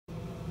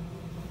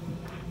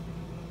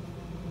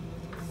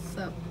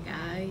up,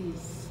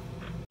 guys?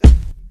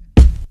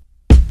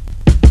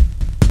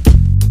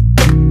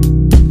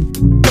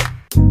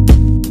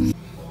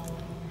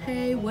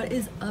 Hey, what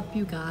is up,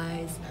 you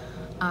guys?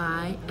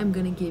 I am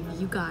gonna give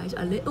you guys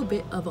a little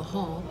bit of a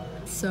haul.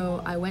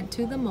 So I went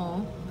to the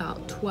mall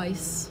about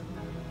twice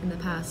in the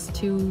past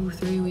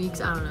 2-3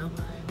 weeks, I don't know,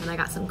 and I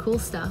got some cool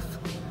stuff.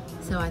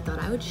 So I thought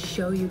I would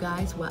show you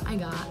guys what I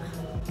got.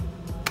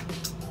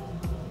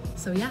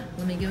 So yeah,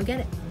 let me go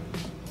get it.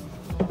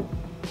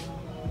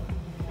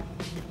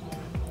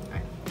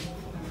 Alright.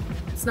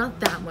 It's not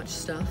that much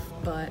stuff,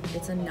 but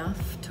it's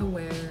enough to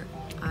where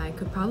I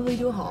could probably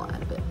do a haul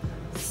out of it.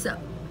 So,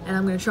 and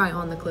I'm gonna try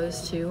on the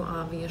clothes too,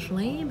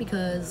 obviously,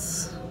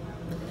 because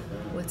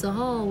what's a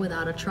haul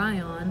without a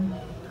try-on?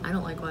 I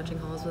don't like watching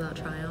hauls without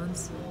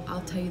try-ons.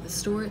 I'll tell you the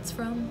store it's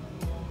from,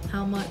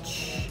 how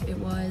much it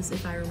was,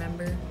 if I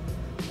remember,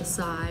 the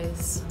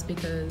size,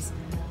 because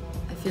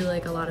I feel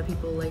like a lot of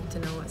people like to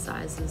know what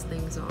sizes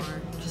things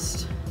are,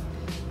 just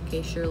in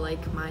case you're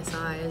like my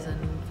size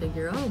and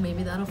figure, oh,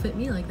 maybe that'll fit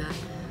me like that.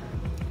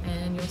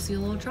 And you'll see a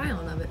little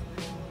try-on of it.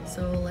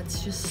 So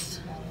let's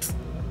just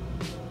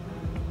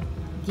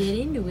get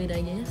into it,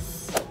 I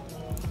guess.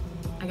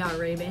 I got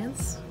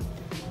Raybans,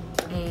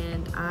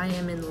 and I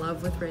am in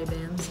love with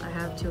Raybans. I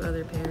have 2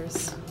 other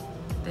pairs.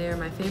 They are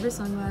my favorite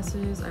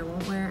sunglasses. I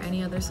won't wear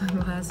any other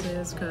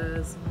sunglasses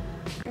because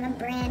I'm a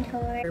brand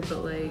whore.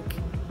 But like,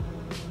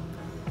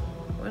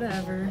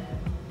 whatever.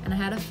 And I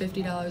had a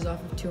 $50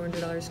 off of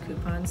 $200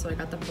 coupon, so I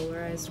got the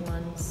polarized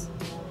ones.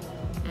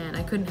 And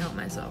I couldn't help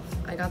myself.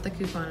 I got the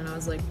coupon and I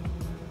was like,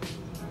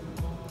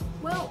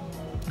 well,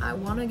 I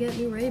want to get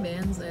new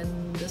Raybans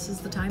and this is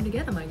the time to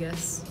get them, I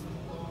guess.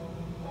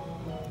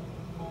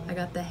 I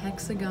got the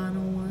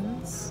hexagonal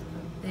ones.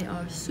 They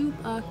are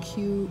super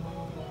cute.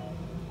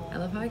 I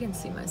love how I can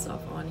see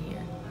myself on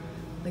here.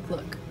 Like,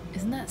 look,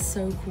 isn't that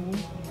so cool?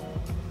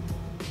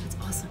 That's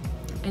awesome.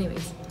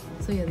 Anyways,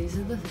 so yeah, these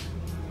are the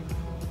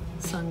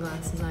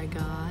sunglasses I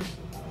got.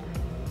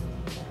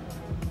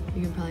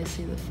 You can probably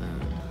see the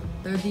phone.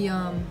 They're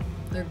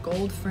they're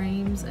gold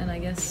frames and I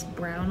guess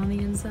brown on the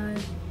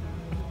inside.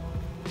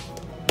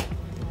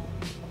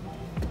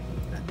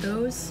 Got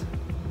those.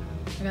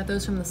 I got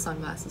those from the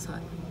Sunglasses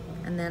Hut.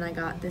 And then I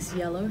got this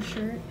yellow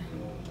shirt.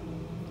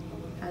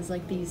 Has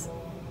like these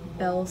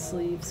bell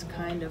sleeves,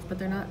 kind of, but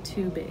they're not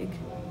too big.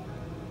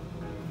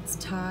 It's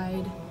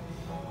tied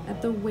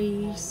at the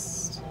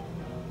waist,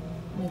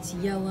 and it's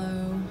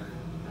yellow.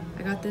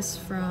 I got this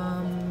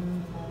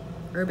from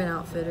Urban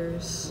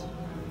Outfitters.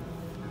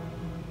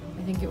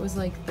 I think it was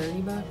like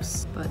 30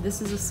 bucks, but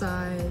this is a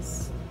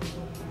size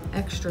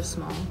extra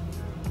small.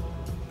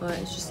 But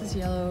it's just this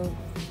yellow,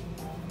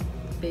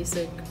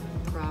 basic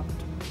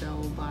cropped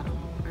bell bottom,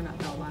 or not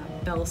bell bottom,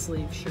 bell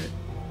sleeve shirt.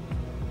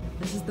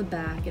 This is the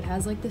back. It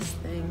has like this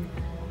thing,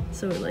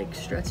 so it like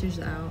stretches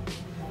out.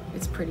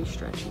 It's pretty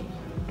stretchy.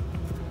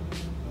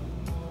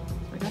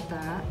 I got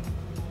that.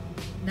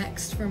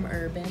 Next from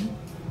Urban,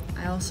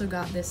 I also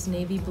got this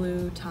navy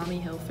blue Tommy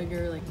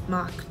Hilfiger like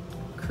mock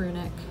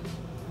neck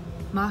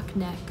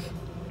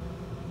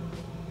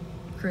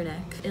crew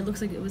neck. It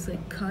looks like it was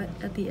like cut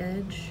at the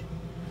edge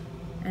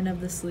and of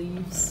the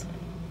sleeves.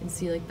 You can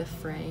see like the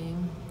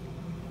fraying,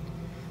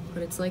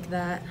 but it's like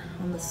that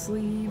on the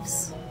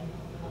sleeves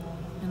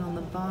and on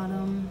the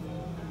bottom.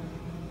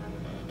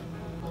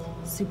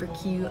 Super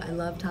cute. I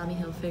love Tommy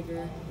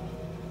Hilfiger.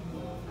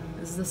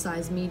 This is a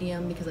size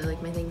medium because I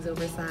like my things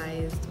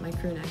oversized, my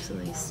crew necks at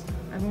least.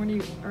 I've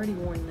already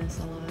worn this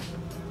a lot.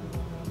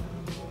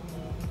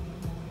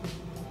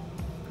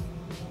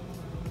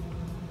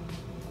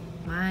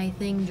 My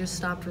thing just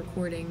stopped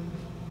recording.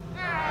 I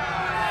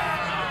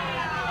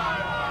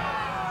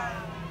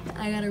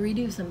gotta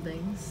redo some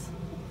things.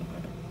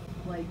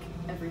 Like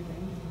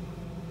everything.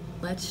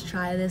 Let's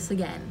try this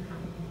again.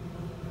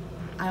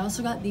 I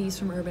also got these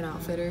from Urban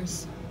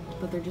Outfitters,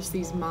 but they're just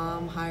these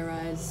mom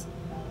high-rise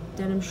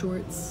denim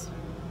shorts.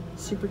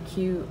 Super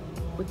cute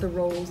with the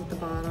rolls at the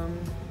bottom.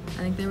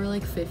 I think they were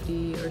like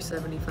 50 or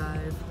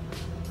 75.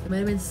 It might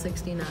have been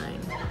 69.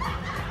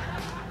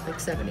 Like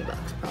 70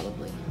 bucks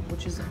probably,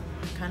 which is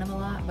kind of a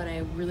lot, but I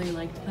really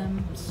liked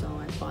them, so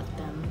I bought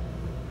them.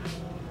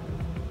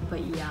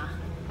 But yeah,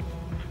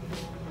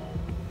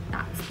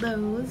 that's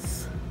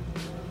those.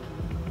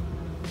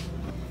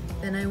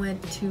 Then I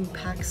went to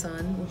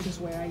PacSun, which is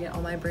where I get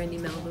all my Brandy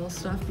Melville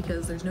stuff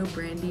because there's no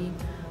Brandy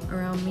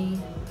around me.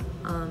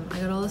 I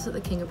got all this at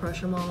the King of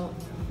Prussia Mall.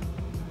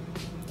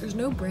 There's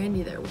no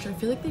Brandy there, which I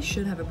feel like they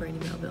should have a Brandy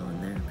Melville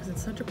in there because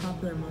it's such a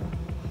popular mall.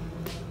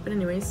 But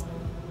anyways,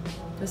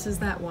 this is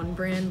that one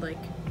brand, like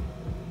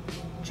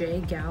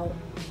J Gout,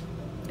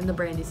 in the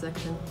Brandy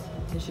section.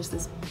 It's just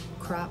this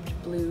cropped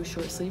blue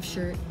short sleeve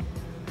shirt.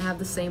 I have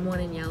the same one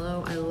in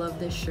yellow. I love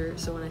this shirt,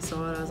 so when I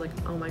saw it, I was like,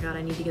 oh my god,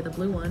 I need to get the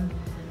blue one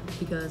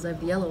because I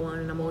have the yellow one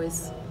and I'm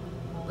always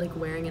like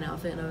wearing an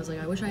outfit, and I was like,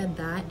 I wish I had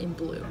that in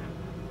blue.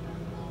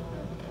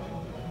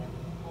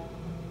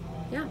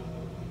 Yeah.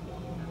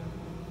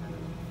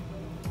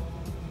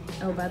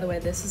 Oh, by the way,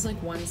 this is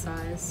like one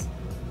size,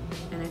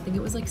 and I think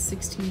it was like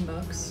 16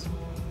 bucks.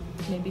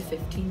 maybe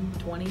 15,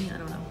 20, I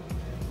don't know.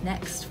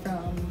 Next,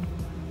 from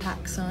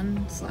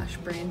PacSun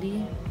 /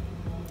 Brandy,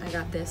 I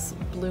got this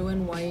blue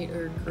and white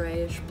or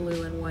grayish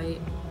blue and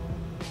white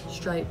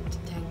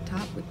striped tank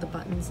top with the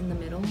buttons in the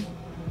middle.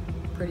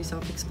 Pretty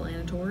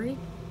self-explanatory.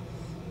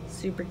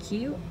 Super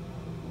cute.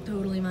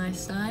 Totally my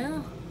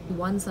style.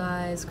 One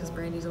size, because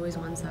Brandy's always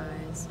one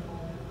size.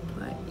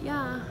 But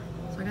yeah,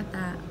 so I got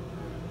that.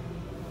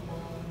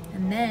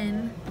 And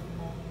then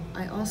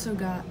I also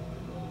got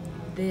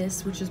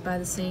this, which is by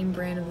the same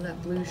brand of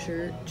that blue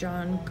shirt,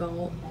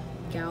 Gout.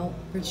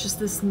 It's just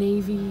this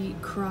navy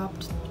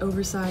cropped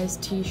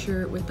oversized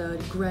t-shirt with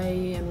the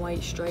gray and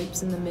white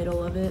stripes in the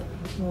middle of it,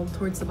 well,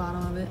 towards the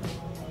bottom of it.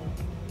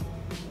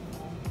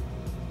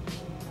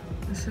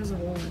 This has a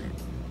hole in it.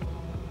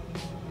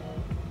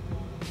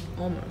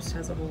 Almost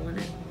has a hole in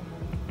it.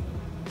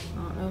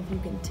 I don't know if you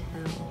can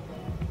tell.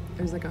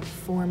 There's like a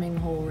forming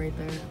hole right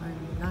there.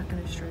 I'm not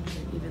gonna stretch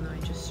it, even though I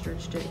just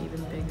stretched it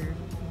even bigger.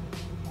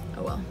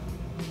 Oh well.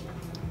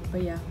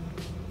 But yeah.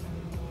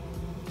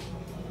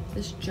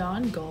 This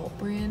Gout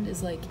brand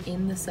is like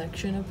in the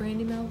section of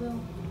Brandy Melville,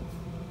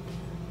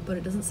 but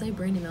it doesn't say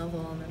Brandy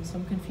Melville on them, so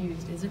I'm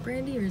confused. Is it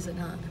Brandy or is it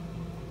not?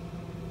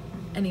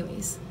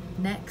 Anyways,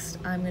 next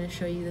I'm gonna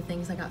show you the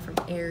things I got from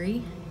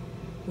Aerie,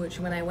 which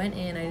when I went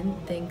in, I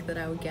didn't think that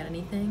I would get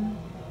anything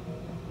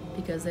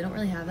because they don't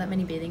really have that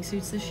many bathing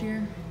suits this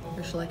year.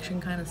 Their selection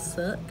kind of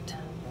sucked,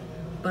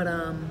 but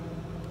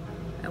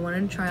I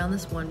wanted to try on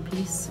this one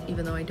piece,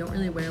 even though I don't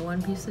really wear one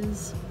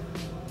pieces.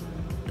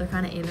 They're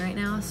kind of in right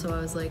now, so I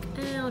was like,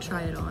 I'll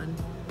try it on.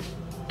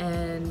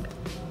 And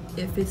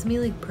it fits me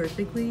like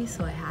perfectly,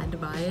 so I had to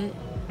buy it.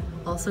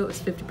 Also, it was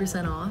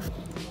 50% off.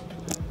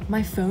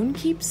 My phone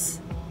keeps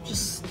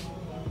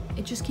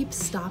it just keeps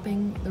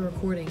stopping the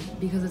recording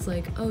because it's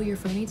like, oh, your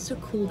phone needs to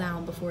cool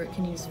down before it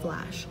can use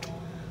flash.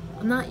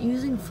 I'm not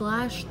using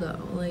flash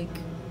though, like,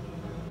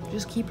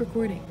 just keep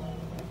recording.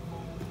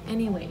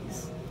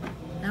 Anyways,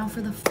 now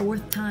for the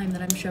 4th time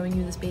that I'm showing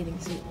you this bathing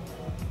suit.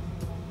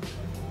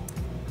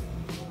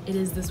 It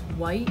is this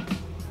white,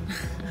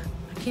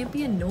 I can't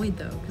be annoyed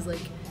though, because like,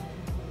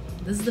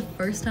 this is the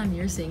first time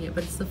you're seeing it,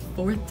 but it's the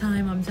 4th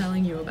time I'm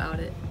telling you about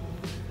it.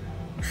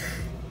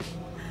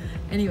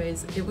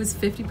 Anyways, it was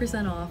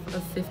 50% off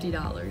of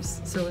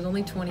 $50, so it was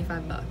only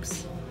 25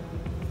 bucks.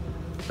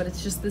 But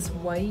it's just this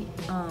white,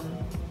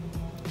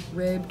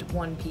 ribbed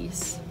one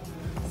piece.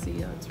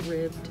 See how it's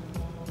ribbed?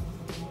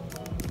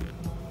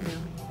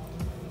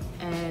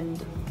 Yeah.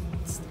 And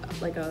it's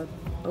like a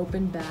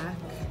open back,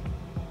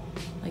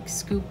 like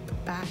scoop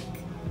back.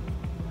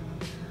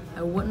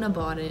 I wouldn't have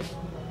bought it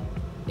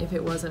if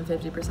it wasn't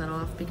 50%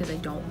 off because I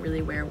don't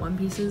really wear one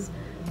pieces,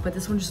 but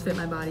this one just fit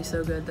my body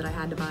so good that I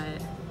had to buy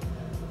it.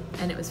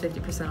 And it was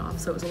 50% off,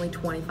 so it was only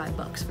 25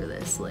 bucks for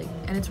this, like,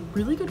 and it's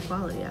really good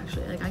quality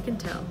actually, like I can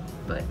tell,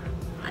 but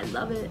I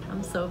love it.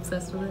 I'm so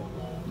obsessed with it.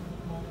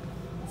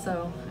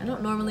 So I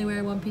don't normally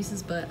wear one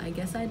pieces, but I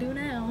guess I do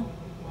now.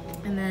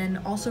 And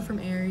then also from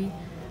Aerie,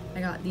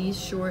 I got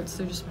these shorts.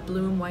 They're just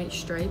blue and white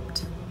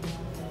striped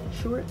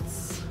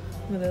shorts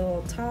with a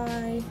little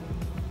tie,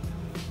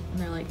 and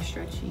they're like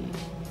stretchy.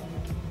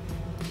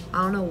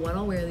 I don't know what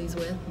I'll wear these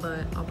with,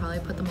 but I'll probably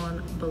put them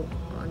on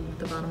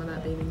the bottom of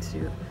that bathing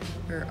suit,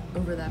 or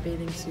over that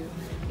bathing suit.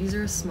 These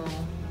are a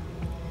small,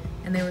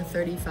 and they were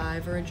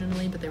 $35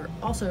 originally, but they were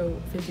also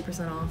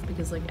 50% off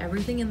because like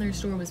everything in their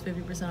store was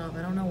 50% off.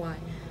 I don't know why.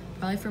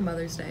 Probably for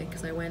Mother's Day,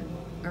 because I went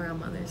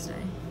around Mother's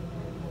Day.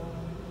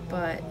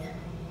 But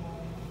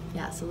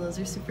yeah, so those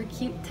are super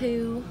cute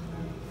too.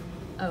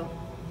 Oh,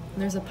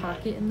 there's a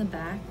pocket in the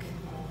back,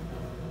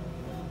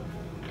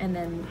 and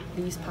then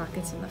these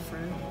pockets in the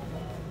front,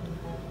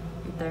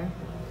 right there.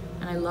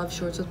 And I love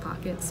shorts with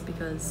pockets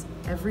because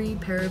every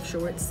pair of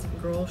shorts,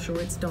 girl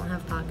shorts, don't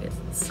have pockets.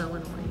 It's so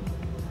annoying.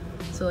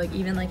 So like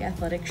even like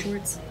athletic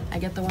shorts, I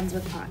get the ones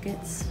with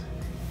pockets.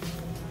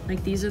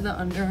 Like these are the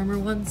Under Armour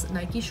ones.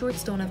 Nike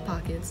shorts don't have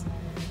pockets.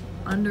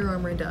 Under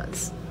Armour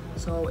does.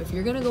 So if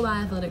you're gonna go buy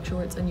athletic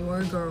shorts and you are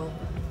a girl,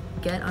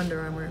 get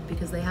Under Armour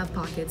because they have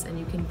pockets and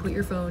you can put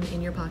your phone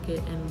in your pocket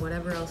and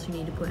whatever else you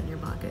need to put in your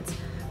pockets.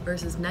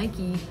 Versus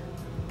Nike,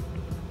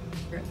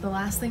 the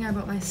last thing I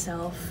bought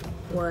myself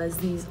was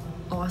these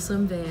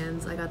awesome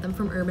Vans. I got them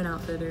from Urban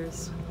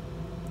Outfitters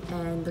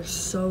and they're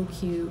so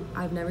cute.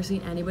 I've never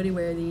seen anybody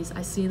wear these.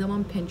 I see them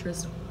on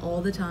Pinterest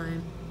all the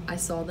time. I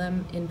saw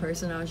them in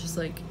person. I was just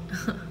like,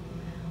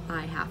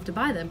 I have to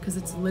buy them because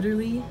it's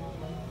literally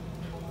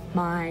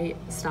my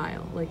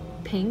style, like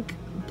pink,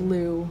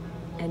 blue,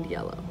 and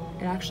yellow.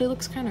 It actually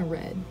looks kind of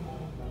red.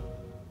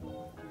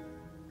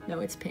 No,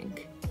 it's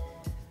pink.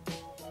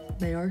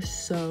 They are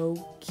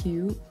so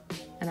cute.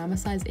 And I'm a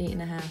size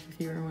 8.5 if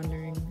you were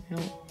wondering. I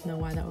don't know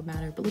why that would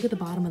matter, but look at the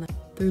bottom of them.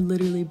 They're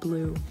literally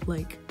blue,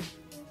 like,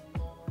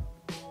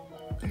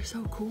 they're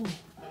so cool.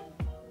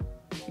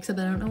 Except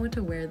I don't know what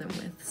to wear them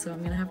with, so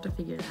I'm gonna have to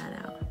figure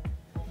that out.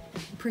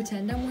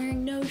 Pretend I'm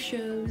wearing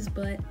no-shows,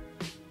 but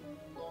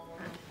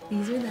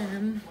these are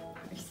them.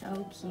 They're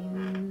so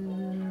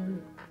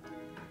cute.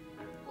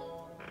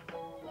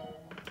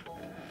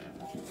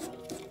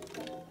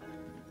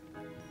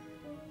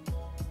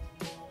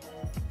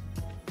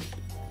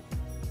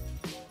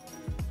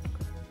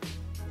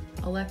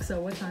 Alexa,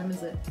 what time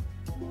is it?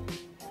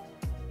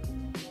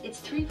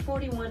 It's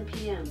 3:41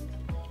 p.m.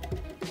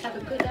 Have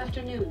a good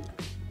afternoon.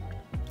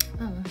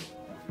 Oh,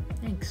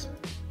 thanks.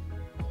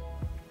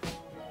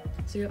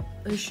 So yep,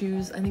 those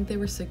shoes, I think they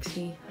were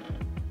 60.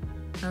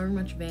 However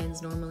much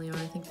Vans normally are,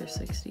 I think they're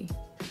 60.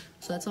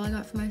 So that's all I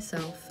got for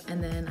myself.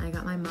 And then I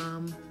got my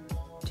mom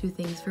 2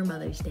 things for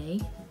Mother's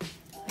Day.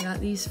 I got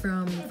these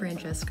from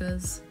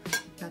Francesca's.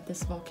 Got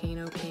this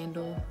volcano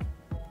candle.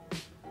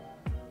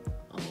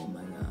 Oh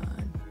my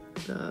god.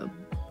 The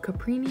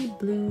Caprini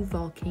Blue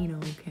Volcano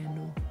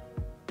candle.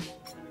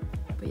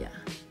 But yeah,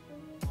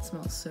 it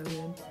smells so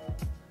good.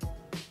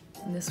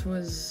 And this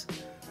was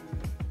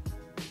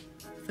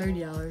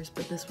 $30,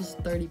 but this was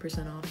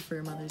 30% off for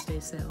a Mother's Day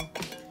sale.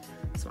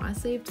 So I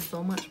saved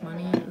so much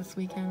money this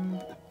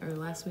weekend, or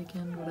last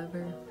weekend,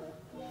 whatever.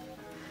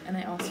 And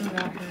I also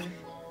got her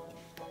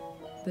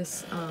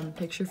this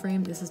picture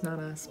frame. This is not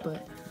us,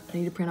 but I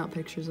need to print out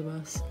pictures of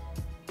us.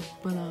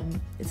 But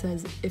it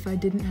says, if I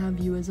didn't have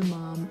you as a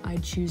mom,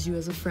 I'd choose you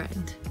as a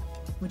friend.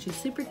 Which is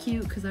super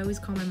cute because I always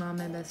call my mom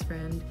my best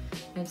friend.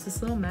 And it's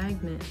this little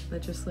magnet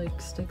that just like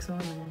sticks on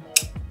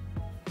there.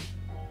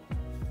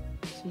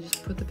 So you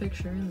just put the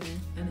picture in there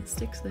and it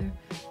sticks there.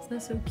 Isn't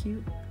that so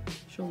cute?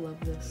 She'll love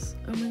this.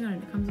 Oh my god,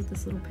 and it comes with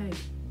this little peg.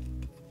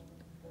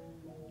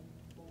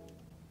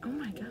 Oh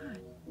my god.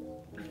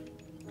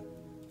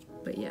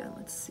 But yeah,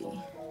 let's see.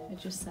 It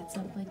just sets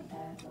up like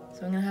that.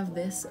 So I'm gonna have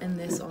this and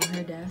this on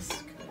her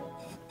desk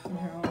in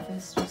her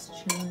office, just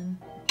chilling.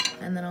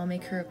 And then I'll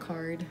make her a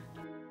card.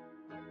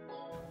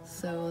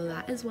 So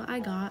that is what I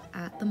got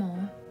at the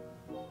mall.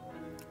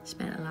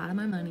 Spent a lot of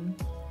my money.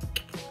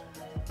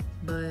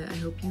 But I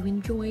hope you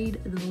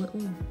enjoyed the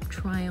little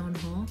try-on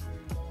haul.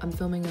 I'm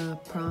filming a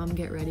prom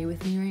get ready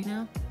with me right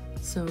now,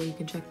 so you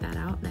can check that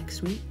out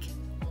next week.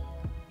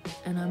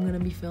 And I'm gonna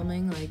be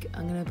filming, like,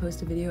 I'm gonna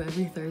post a video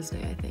every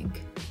Thursday, I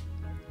think.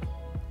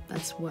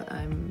 That's what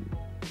I'm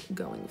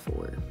going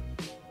for.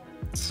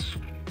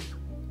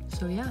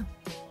 So yeah,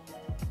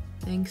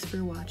 thanks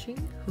for watching.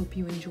 Hope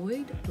you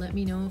enjoyed. Let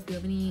me know if you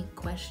have any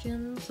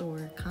questions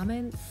or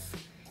comments.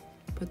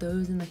 Put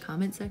those in the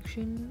comment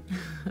section.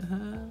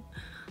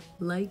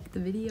 Like the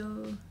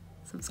video,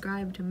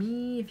 subscribe to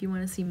me if you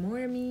want to see more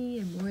of me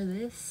and more of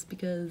this,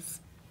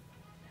 because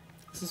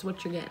this is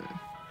what you're getting.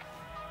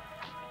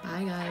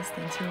 Bye guys,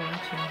 thanks for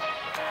watching.